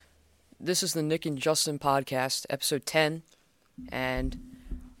This is the Nick and Justin podcast, episode 10. And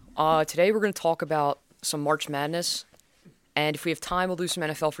today we're going to talk about some March Madness. And if we have time, we'll do some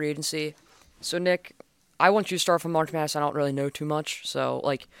NFL free agency. So, Nick, I want you to start from March Madness. I don't really know too much. So,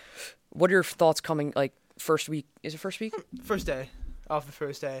 what are your thoughts coming, first week? Is it first week? First day. Off the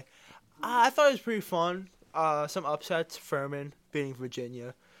first day. I thought it was pretty fun. Some upsets. Furman beating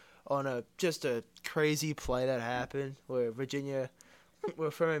Virginia on a crazy play that happened where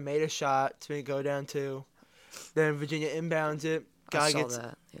Furman made a shot to make it go down 2. Then Virginia inbounds it. Guy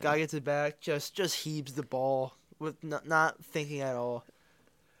gets it back. Just heaves the ball with not thinking at all.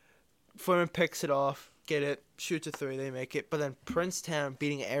 Furman picks it off. Get it. Shoots a 3. They make it. But then Princeton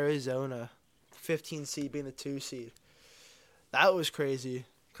beating Arizona. 15 seed being the 2 seed. That was crazy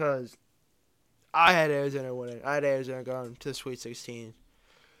because I had Arizona winning. I had Arizona going to the Sweet 16.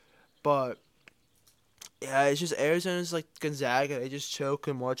 But yeah, it's just Arizona's like Gonzaga. They just choke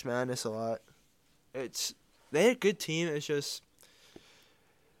in March Madness a lot. They had a good team. It's just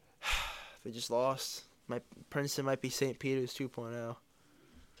they just lost. Princeton might be St. Peter's 2.0.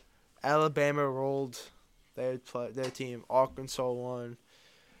 Alabama rolled their team. Arkansas won,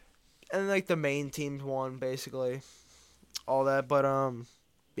 and the main teams won basically. All that, but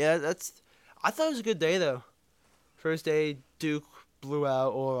yeah, I thought it was a good day though. First day, Duke blew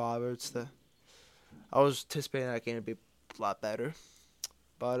out Oral Roberts. I was anticipating that game to be a lot better.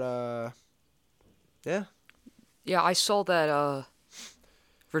 But, yeah. Yeah, I saw that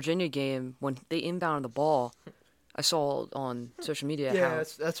Virginia game when they inbounded the ball. I saw on social media. Yeah,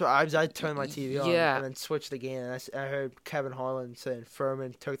 that's what I turned my TV on and then switched the game. And I heard Kevin Harlan saying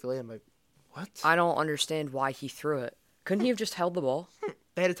Furman took the lead. I'm like, what? I don't understand why he threw it. Couldn't he have just held the ball?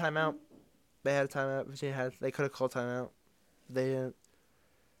 They had a timeout. Virginia they could have called timeout. They didn't.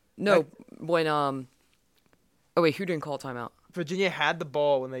 No, when Oh wait, who didn't call timeout? Virginia had the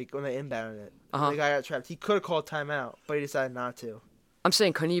ball when they inbounded it. The guy got trapped. He could have called timeout, but he decided not to. I'm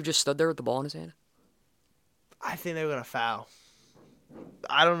saying, couldn't he have just stood there with the ball in his hand? I think they were gonna foul.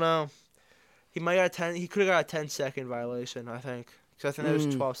 I don't know. He might got 10. He could have got a 10-second violation. I think because I think there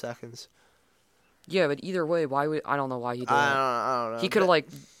was 12 seconds. Yeah, but either way, I don't know why he did that. I don't know. He could have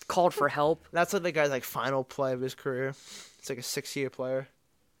called for help. That's the guy's final play of his career. It's a 6-year player.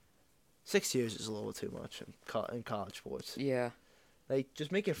 6 years is a little too much in college sports. Yeah.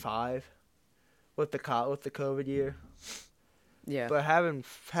 Just make it 5 with the COVID year. Yeah. But having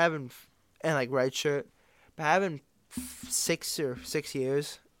and red shirt, but having 6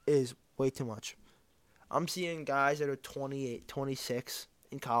 years is way too much. I'm seeing guys that are 28, 26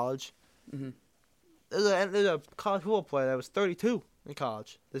 in college. Mm-hmm. There's a college football player that was 32 in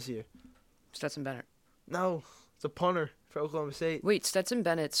college this year. Stetson Bennett. No, it's a punter for Oklahoma State. Wait, Stetson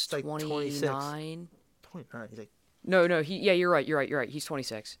Bennett's 29. 29. He's No, you're right. He's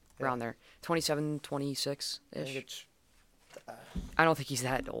 26, around there. 27, 26-ish. I don't think he's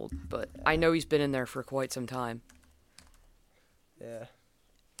that old, but I know he's been in there for quite some time. Yeah.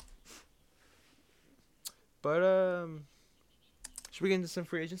 But, should we get into some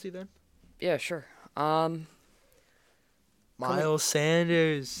free agency then? Yeah, sure. Miles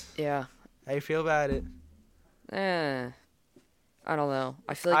Sanders. Yeah. How you feel about it? I don't know.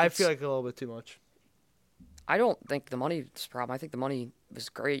 I feel like a little bit too much. I don't think the money is a problem. I think the money was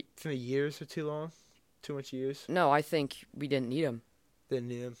great. For the years are too long? Too much years? No, I think we didn't need him. Didn't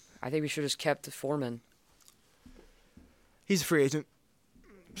need him. I think we should have just kept Foreman. He's a free agent.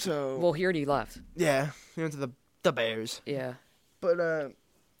 So. Well, he already left. Yeah. He went to the Bears. Yeah. But,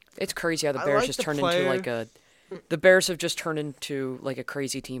 it's crazy how the Bears just turned into the Bears have just turned into a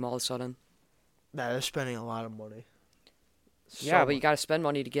crazy team all of a sudden. Nah, they're spending a lot of money. Yeah, but you got to spend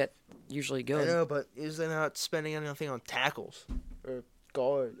money to get usually good. I know, but they're not spending anything on tackles or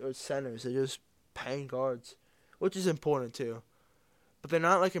guard or centers. They're just paying guards, which is important too. But they're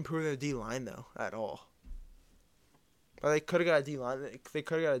not improving their D line though at all. But they could have got a D line. They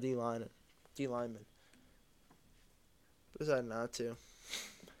could have got a D lineman. But decided not to.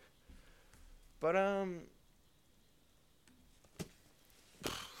 But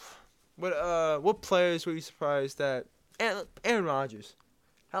what players were you surprised that? Aaron Rodgers.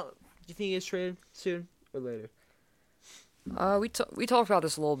 How do you think he gets traded soon or later? We talked about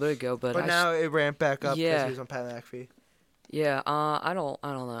this a little bit ago, but now it ramped back up because yeah. he was on Pat McAfee. Yeah, I don't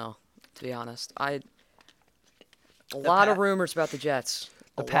know, to be honest. A lot of rumors about the Jets.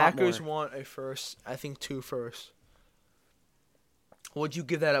 The Packers want a first, I think 2 firsts. Would you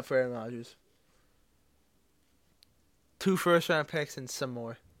give that up for Aaron Rodgers? 2 first-round picks and some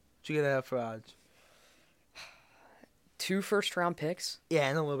more. Would you give that up for Rodgers? 2 first-round picks? Yeah,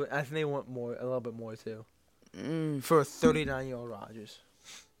 and a little bit. I think they want a little bit more too. For a 39-year-old Rodgers.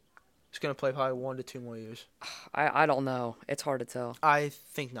 It's going to play probably 1 to 2 more years. I don't know. It's hard to tell. I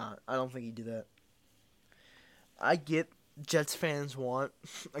think not. I don't think he'd do that. I get Jets fans want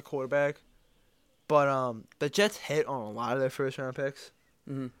a quarterback, but the Jets hit on a lot of their first-round picks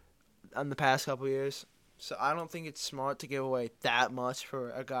in the past couple of years. So I don't think it's smart to give away that much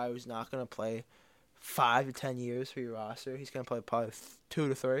for a guy who's not going to play 5 to 10 years for your roster. He's going to play probably 2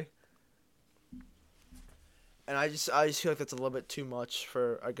 to 3. And I just feel like that's a little bit too much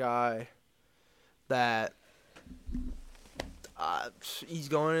for a guy that he's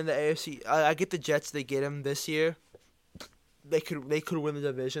going in the AFC. I get the Jets. They get him this year. They could win the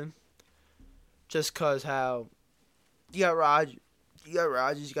division. Just cause how you got Rodgers, you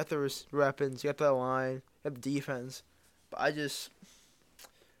got the weapons, you got the line, you got the defense. But I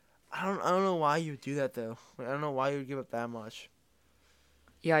don't know why you would do that though. I don't know why you would give up that much.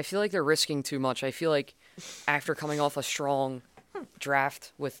 Yeah, I feel like they're risking too much. I feel like after coming off a strong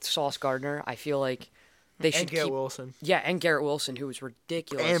draft with Sauce Gardner, I feel like they should keep Garrett Wilson. Yeah, and Garrett Wilson, who was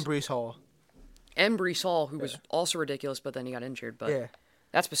ridiculous. And Breece Hall. And Breece Hall, who was also ridiculous, but then he got injured. But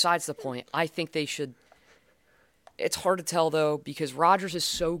that's besides the point. I think they should. It's hard to tell though because Rodgers is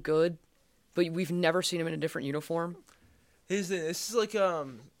so good, but we've never seen him in a different uniform. This is like I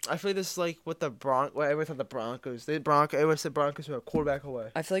feel like this is like with the everyone thought the Broncos. Everyone said Broncos were a quarterback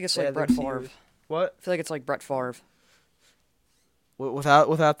away. I feel like it's like Brett Favre. What? I feel like it's like Brett Favre.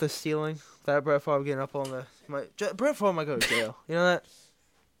 Without the stealing, without Brett Favre getting up on Brett Favre might go to jail. You know that?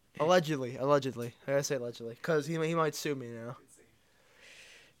 Allegedly. I gotta say allegedly, because he might sue me now.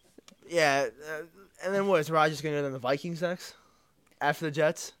 Yeah, and then what? Is Rodgers gonna go to the Vikings next? After the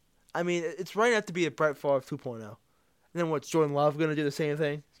Jets? I mean, it's right enough to be a Brett Favre 2.0. And then what's Jordan Love going to do the same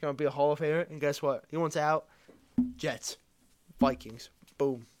thing? He's going to be a Hall of Famer. And guess what? He wants out. Jets. Vikings.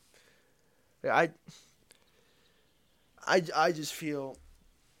 Boom. Yeah, I just feel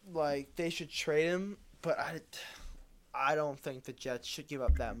like they should trade him, but I don't think the Jets should give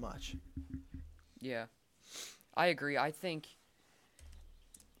up that much. Yeah. I agree. I think...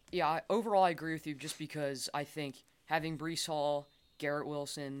 Yeah, overall I agree with you just because I think having Breece Hall, Garrett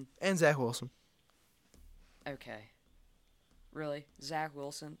Wilson... And Zach Wilson. Okay. Really? Zach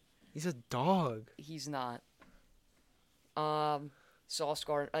Wilson? He's a dog. He's not. Sauce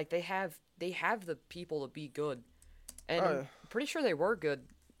Gardner, like they have the people to be good, and I'm pretty sure they were good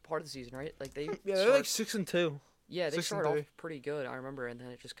part of the season, right? Like they're like 6-2. Yeah, they started off pretty good. I remember, and then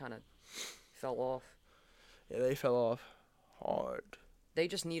it just kind of fell off. Yeah, they fell off hard. They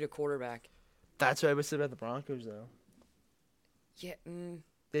just need a quarterback. That's what I said about the Broncos, though. Yeah,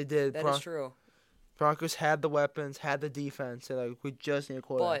 they did. That is true. Broncos had the weapons, had the defense. They're like, we just need a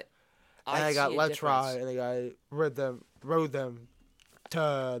quarterback. But and they got let's ride, and they got rode them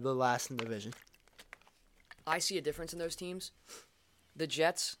to the last in the division. I see a difference in those teams. The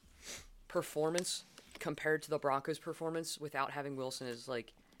Jets' performance compared to the Broncos' performance without having Wilson is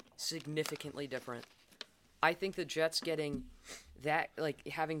like significantly different. I think the Jets getting that, like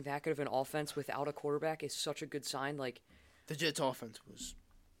having that good of an offense without a quarterback is such a good sign. Like the Jets' offense was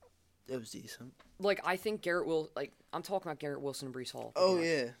decent. Like I think I'm talking about Garrett Wilson and Breece Hall. Oh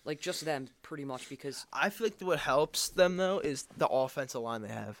yeah, like just them pretty much because I feel like what helps them though is the offensive line they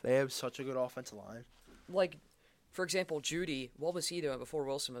have. They have such a good offensive line. Like, for example, Judy. What was he doing before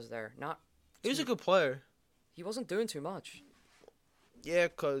Wilson was there? He was a good player. He wasn't doing too much. Yeah,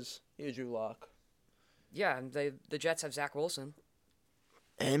 because he was Drew Lock. Yeah, and the Jets have Zach Wilson.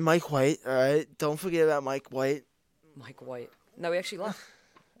 And Mike White, all right? Don't forget about Mike White. Mike White. No, he actually left.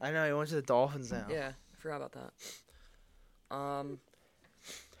 I know, he went to the Dolphins now. Yeah, I forgot about that.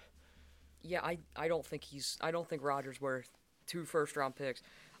 Yeah, I don't think Rodgers worth 2 first-round picks.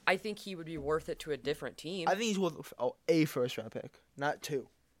 I think he would be worth it to a different team. I think he's worth a first-round pick, not 2.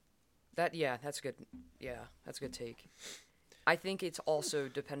 That's good. Yeah, that's a good take. I think it's also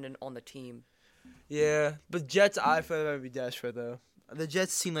dependent on the team. Yeah, but Jets, I feel like would be desperate though. The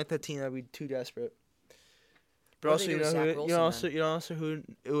Jets seem like the team that would be too desperate. But also, you know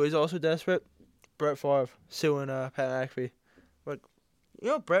who is also desperate? Brett Favre suing Pat McAfee. Like,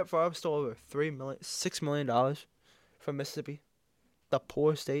 Brett Favre stole over $6 million from Mississippi, the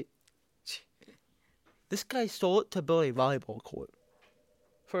poor state. This guy stole it to build a volleyball court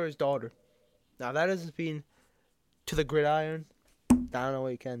for his daughter. Now that has been to the gridiron. I don't know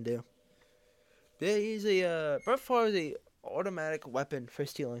what you can do. Brett Favre is a automatic weapon for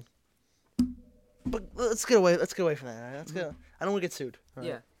stealing. But let's get away from that. Right? I don't want to get sued. Right?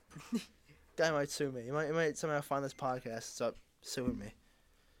 Yeah. Guy might sue me. You might somehow find this podcast. It's up suing me.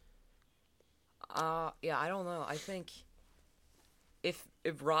 Yeah, I don't know. I think if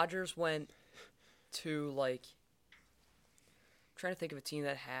Rodgers went to trying to think of a team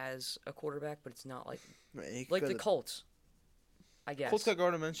that has a quarterback, but it's not like He the could- Colts, I guess. Colts got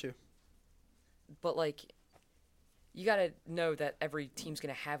Gardner Minshew. But like, you gotta know that every team's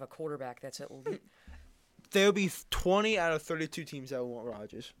gonna have a quarterback that's at least. There'll be 20 out of 32 teams that want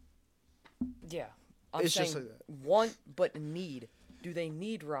Rodgers. Yeah, I'm It's saying just like that. want, but need. Do they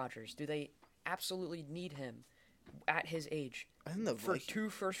need Rodgers? Do they absolutely need him at his age I think the for Vikings. 2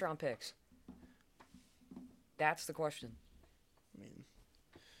 first-round picks? That's the question. I mean,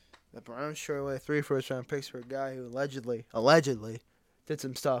 the Browns sure away 3 first-round picks for a guy who allegedly did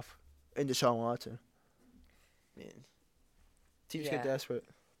some stuff in Deshaun Watson. I mean, teams Yeah. get desperate.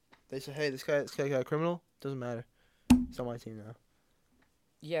 They say, "Hey, this guy got a criminal. Doesn't matter. He's on my team now."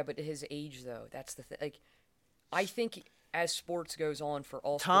 Yeah, but his age though, that's the thing. Like, I think as sports goes on for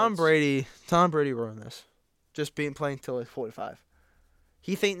all Tom sports, Brady ruined this. Just playing till like 45.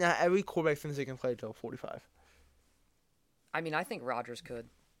 He think now every quarterback thinks they can play till 45. I mean, I think Rodgers could,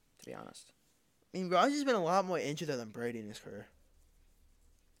 to be honest. I mean, Rodgers has been a lot more injured than Brady in his career.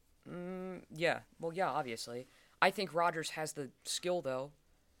 Yeah. Well, yeah, obviously. I think Rodgers has the skill though.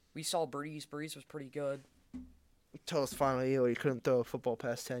 We saw Breeze. Breeze was pretty good. Until his final year, where he couldn't throw a football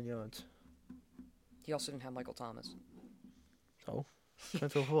past 10 yards. He also didn't have Michael Thomas. Couldn't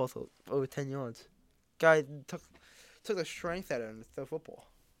throw a football over 10 yards. Guy took the strength out of him to throw football.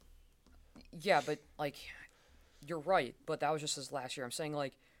 Yeah, but like, you're right. But that was just his last year. I'm saying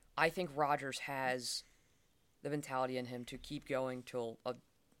like, I think Rodgers has the mentality in him to keep going till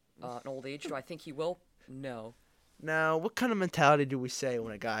an old age. Do I think he will? No. Now, what kind of mentality do we say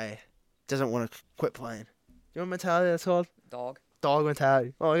when a guy doesn't want to quit playing? You know what mentality that's called? Dog. Dog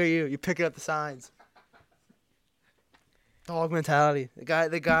mentality. Oh, look at you. You're picking up the signs. Dog mentality.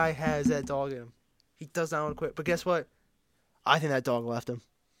 The guy has that dog in him. He does not want to quit. But guess what? I think that dog left him.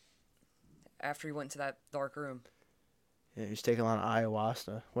 After he went into that dark room. Yeah, he's taking a lot of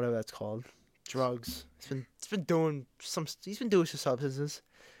ayahuasca, whatever that's called. Drugs. He's been doing some substances.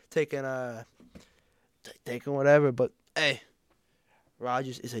 Taking whatever, but hey,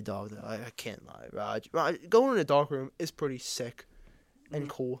 Rodgers is a dog though. I can't lie. Rodgers going in the dark room is pretty sick and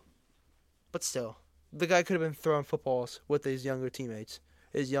cool, but still, the guy could have been throwing footballs with his younger teammates,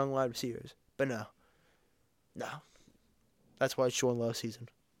 his young wide receivers. But no, that's why it's Jordan Love's season.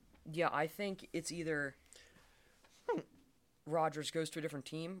 Yeah, I think it's either Rodgers goes to a different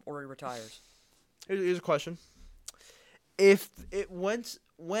team or he retires. Here's a question: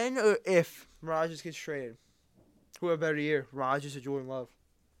 when or if Rodgers gets traded, who will have a better year, Rodgers or Jordan Love?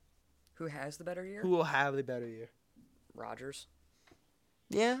 Who has the better year? Who will have the better year? Rodgers.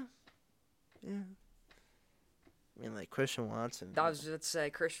 Yeah. I mean, like Christian Watson. I was going to say,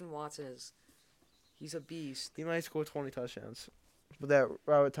 Christian Watson he's a beast. He might score 20 touchdowns. But that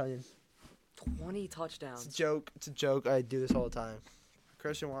Robert Tonyan. 20 It's touchdowns. a joke. It's a joke. I do this all the time.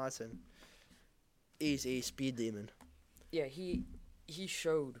 Christian Watson. He's a speed demon. Yeah, he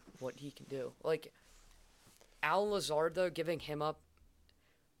showed what he can do. Like, Al Lazard, though, giving him up,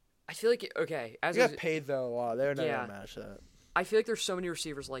 I feel like, okay. He got paid, though, a lot. They're not going to match that. I feel like there's so many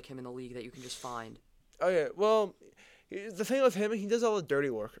receivers like him in the league that you can just find. Oh, yeah. Well, the thing with him, he does all the dirty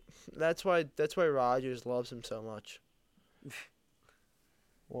work. That's why Rodgers loves him so much.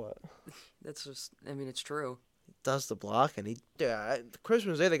 What? That's just, I mean, it's true. He does the blocking.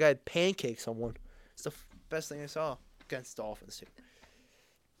 Christmas Day, the guy had pancaked someone. It's the best thing I saw against the Dolphins, too.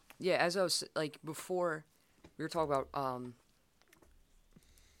 Yeah, as I was, like, before we were talking about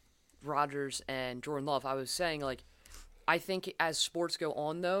Rodgers and Jordan Love, I was saying, like, I think as sports go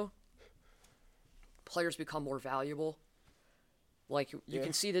on, though, players become more valuable. Like, you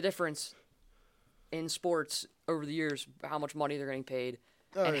can see the difference in sports over the years, how much money they're getting paid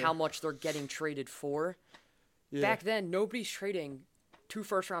and how much they're getting traded for. Yeah. Back then, nobody's trading 2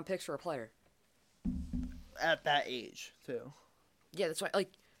 first-round picks for a player. At that age, too. Yeah, that's why,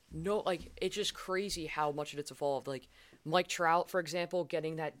 it's just crazy how much of it's evolved. Like, Mike Trout, for example,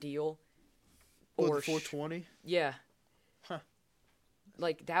 getting that deal. Or the 420? Yeah. Huh.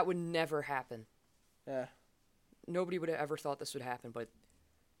 Like, that would never happen. Yeah. Nobody would have ever thought this would happen, but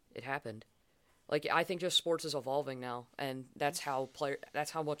it happened. Like, I think just sports is evolving now, and that's how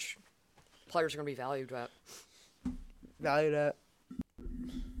much players are going to be valued at. Valued at.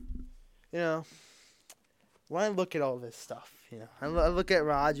 You know, when I look at all this stuff, I look at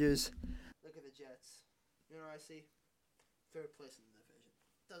Rodgers, look at the Jets. You know what I see? 3rd place in the division.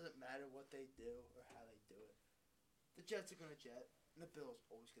 Doesn't matter what they do or how they do it. The Jets are going to jet, and the Bills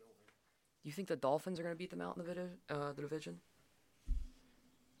always going to win. You think the Dolphins are going to beat them out in the division?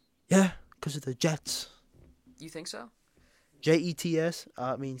 Yeah, because of the Jets. You think so? Jets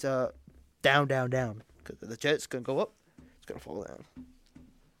means down, down, down. Because the Jets going to go up. It's gonna fall down.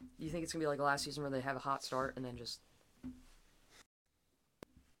 You think it's gonna be like last season where they have a hot start and then just?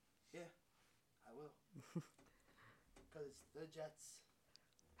 Yeah, I will. Because the Jets.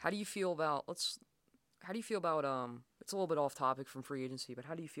 How do you feel about How do you feel about It's a little bit off topic from free agency, but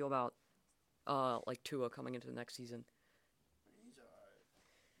how do you feel about like Tua coming into the next season? He's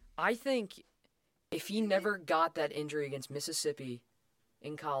alright. I think if he never got that injury against Mississippi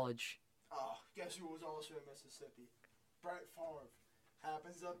in college. Oh, guess who was also in Mississippi? Brett Favre.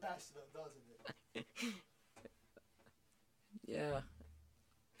 Happens the best of them, doesn't it? Yeah.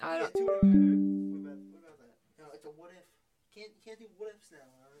 I don't. What about that? You know, it's a what if. Can't do what ifs now.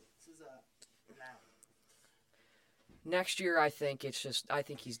 Alright? This is now. Next year, I think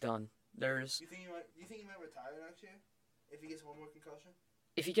he's done. You think he might retire next year if he gets one more concussion?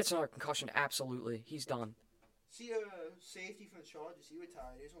 If he gets another concussion, absolutely, he's done. See, safety from the Chargers, he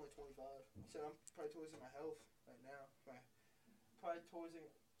retired. He was only 25. He said, "I'm prioritizing my health right now.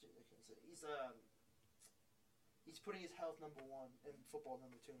 Prioritizing." He's putting his health number one and football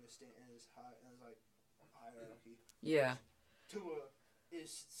number two in his hierarchy. Yeah. Tua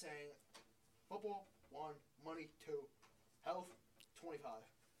is saying, football 1, money 2, health 25.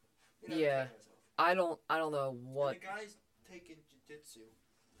 Yeah. I don't know what. And the guy's taking jiu-jitsu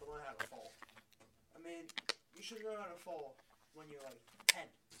to learn how to fall. I mean, you should learn how to fall when you're like 10,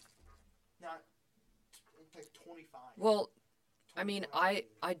 not like 25. Well, I mean, I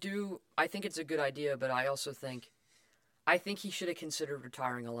think it's a good idea, but I also think he should have considered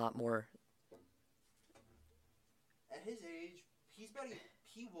retiring a lot more. At his age,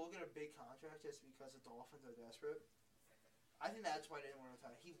 he will get a big contract just because the Dolphins are desperate. I think that's why he didn't want to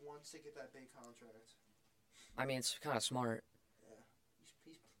retire. He wants to get that big contract. I mean, it's kind of smart. Yeah,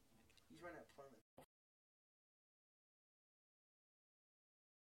 he's running at Plymouth.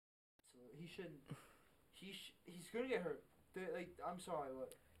 So he shouldn't. He's gonna get hurt. I'm sorry,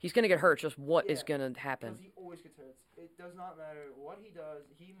 but He's gonna get hurt. Just what is gonna happen? because he always gets hurt. It does not matter what he does.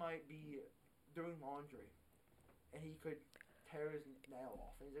 He might be doing laundry, and he could tear his nail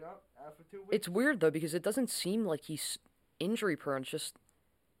off. And he's like, oh, after 2 weeks. It's weird though because it doesn't seem like he's injury prone.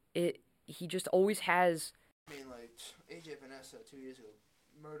 He just always has. I mean, like AJ Vanessa 2 years ago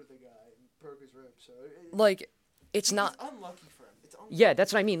murdered the guy and broke his ribs. So It's not unlucky for him. It's unlucky. Yeah,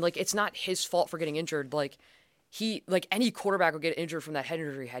 that's what I mean. Like, it's not his fault for getting injured. Like any quarterback will get injured from that head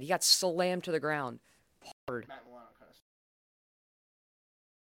injury he had. He got slammed to the ground hard. Matt Milano kind of.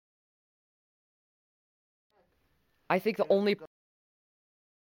 I think the only. I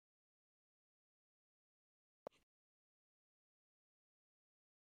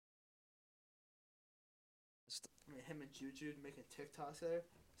mean, him and Juju making TikToks there.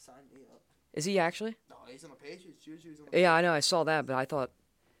 Sign me up. Is he actually? No, he's on the Patriots. Juju's on the Yeah, I know. I saw that, but I thought.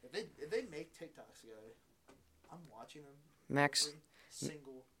 If they make TikToks together, I'm watching them. Max. Every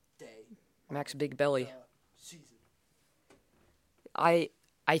single day. Max Big Belly. Season. I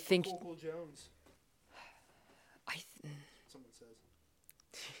think. Coco Jones. Someone says.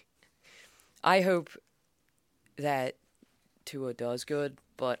 I hope that Tua does good,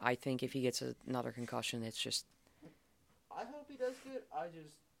 but I think if he gets another concussion, it's just. I hope he does good.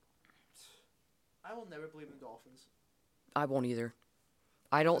 I will never believe in the Dolphins. I won't either.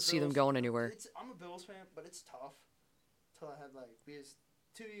 I don't see them going anywhere. I'm a Bills fan, but it's tough. Till I had because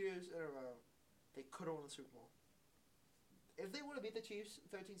 2 years in a row, they could have won the Super Bowl. If they would have beat the Chiefs in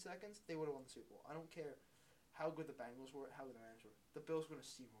 13 seconds, they would have won the Super Bowl. I don't care how good the Bengals were, how good the Rams were. The Bills were going to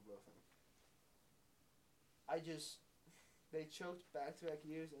steamroll both of them. They choked back-to-back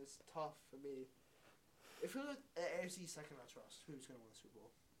years, and it's tough for me. If you're the AFC second, I trust who's going to win the Super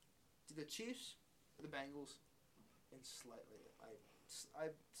Bowl. The Chiefs, the Bengals, and slightly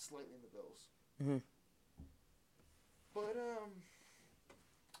in the Bills. Mm-hmm. But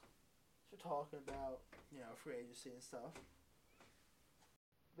we're talking about free agency and stuff.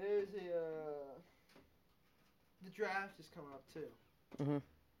 There's the draft is coming up too. Mm-hmm.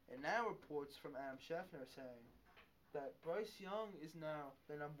 And now reports from Adam Schefter saying that Bryce Young is now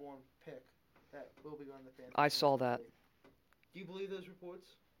the number 1 pick that will be going to the Panthers. I saw that. Do you believe those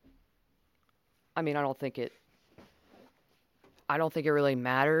reports? I mean, I don't think it really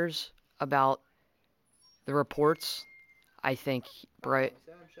matters about the reports. I think It's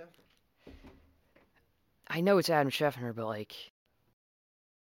Adam Schefter. I know it's Adam Schefter, but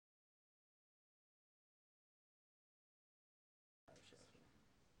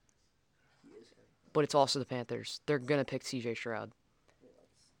but it's also the Panthers. They're gonna pick C.J. Stroud. Yeah,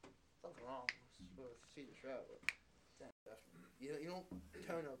 something wrong with C.J. Stroud. But you don't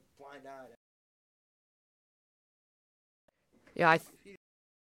turn a blind eye. Yeah,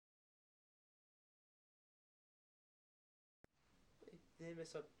 didn't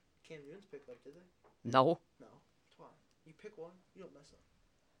mess up Cam Newton's pickup, did they? No. No. That's why. You pick one, you don't mess up.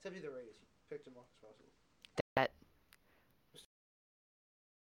 Except the Raiders. You picked Marcus Russell. That.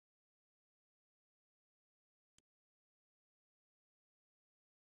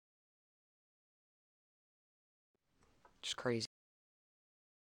 Just crazy.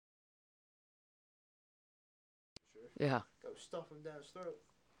 Sure. Yeah. Go stuff him down his throat.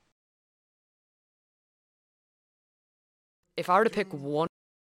 If I were to pick one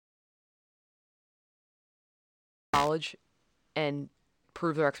college and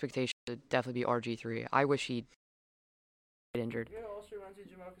prove their expectations, it'd definitely be RG3. I wish he'd get injured. You know what also reminds you of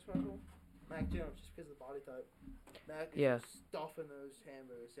Jamarcus Russell? Mac Jones, just because of the body type. Mac is Yeah. just stuffing those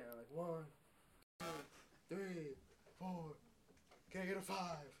hamburgers down like 1, 2, 3, 4. Can I get a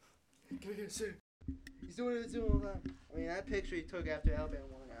 5? Can I get a 6? He's doing it all the time. I mean, that picture he took after Alabama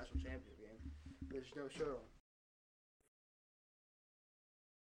won the national championship game. There's no shirt on.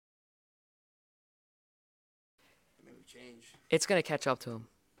 I mean, we changed. It's going to catch up to him.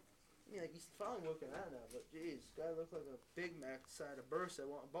 I mean, like, he's finally working out now, but jeez, guy looked like a Big Mac side of burst that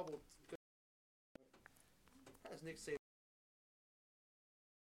want a bubble. As Nick said,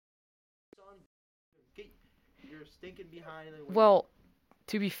 get your stinking behind. Well,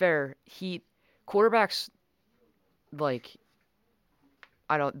 to be fair, quarterbacks, like,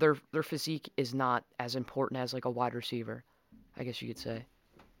 I don't, their physique is not as important as like a wide receiver, I guess you could say.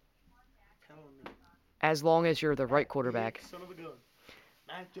 As long as you're the right quarterback. Son of a gun.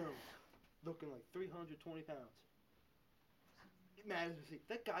 Mac Jones, looking like 320 pounds. It matters.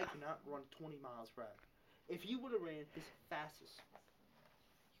 That guy cannot run 20 miles per hour. If he would have ran his fastest,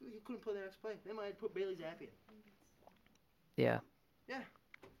 he couldn't play the next play. They might have put Bailey Zappi in. Yeah. Yeah.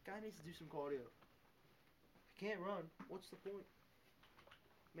 Guy needs to do some cardio. If he can't run, what's the point?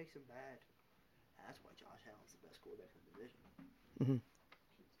 Makes him bad. That's why Josh Allen's the best quarterback in the division. Mm-hmm.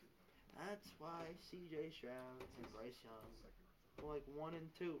 That's why C.J. Stroud and Bryce Young are like 1 and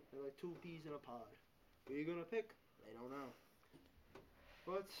 2. They're like 2 peas in a pod. Who are you gonna pick? They don't know.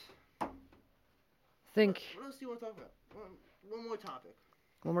 But Think. What else do you want to talk about? One more topic.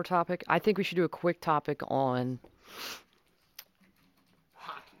 One more topic. I think we should do a quick topic on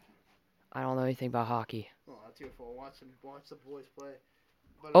hockey. I don't know anything about hockey. Oh, that's your fault. Watch the boys play.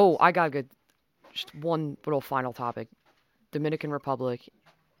 But Oh, I got a good. Just one little final topic. Dominican Republic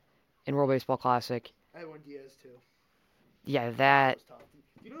in World Baseball Classic. I had one Diaz too. Yeah, that. Was tough.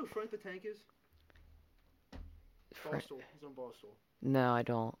 Do you know who Frank the Tank is? Barstool. He's on Barstool. No, I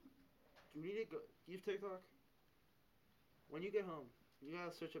don't. Do you need to go? Do you have TikTok? When you get home, you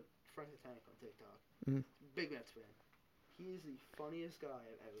gotta search up Frank the Tank on TikTok. Mm-hmm. Big Mets fan. He is the funniest guy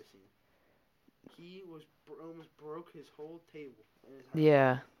I've ever seen. He was almost broke his whole table in his house.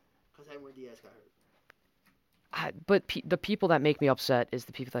 Yeah. Because Edwin Diaz got hurt. But the people that make me upset is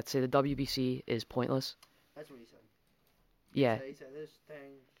the people that say the WBC is pointless. That's what he said. Yeah. He said this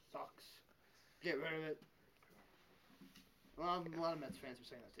thing sucks. Get rid of it. A lot of Mets fans were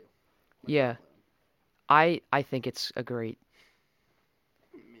saying that too. Yeah. I think it's a great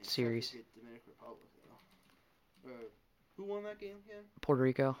series. Dominican Republic, though. Who won that game again? Puerto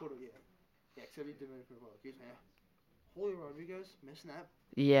Rico. Yeah, except the Dominican Republic. He's man. Julio Rodriguez missing that.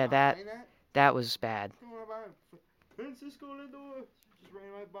 Yeah, that was bad. Francisco Lindor just ran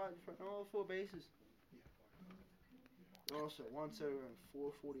right by all 4 bases. Also, 1-0 and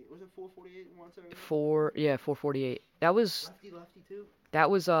 440. Was it 448 and 1-0? 448. That was lefty too. That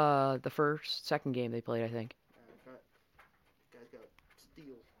was the second game they played, I think. Guy's got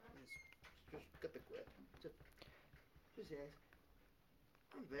steel. Just got the grip. Just yeah.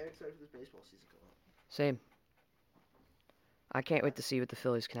 I'm very excited for this baseball season coming up. Same. I can't wait to see what the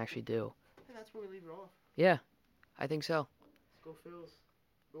Phillies can actually do. And that's where we leave it off. Yeah, I think so. Let's go Phils.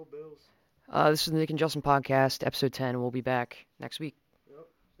 Go Bills. This is the Nick and Justin podcast, episode 10. We'll be back next week.